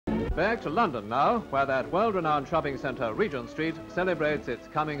Back to London now, where that world-renowned shopping centre, Regent Street, celebrates its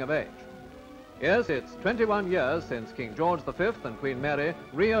coming of age. Yes, it's 21 years since King George V and Queen Mary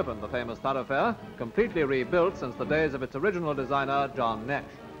reopened the famous thoroughfare, completely rebuilt since the days of its original designer, John Nash.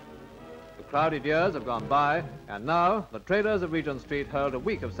 The crowded years have gone by, and now the traders of Regent Street hold a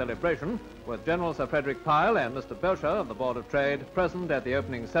week of celebration, with General Sir Frederick and Mr. Belcher of the Board of Trade present at the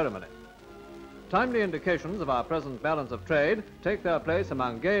opening ceremony. Timely indications of our present balance of trade take their place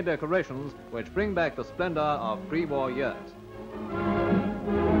among gay decorations which bring back the splendor of pre-war years.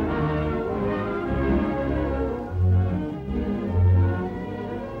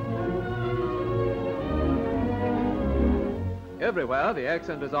 Everywhere, the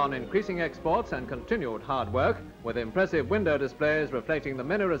accent is on increasing exports and continued hard work, with impressive window displays reflecting the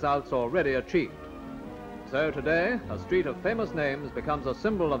many results already achieved. So today, a street of famous names becomes a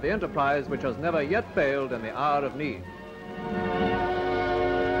symbol of the enterprise which has never yet failed in the hour of need.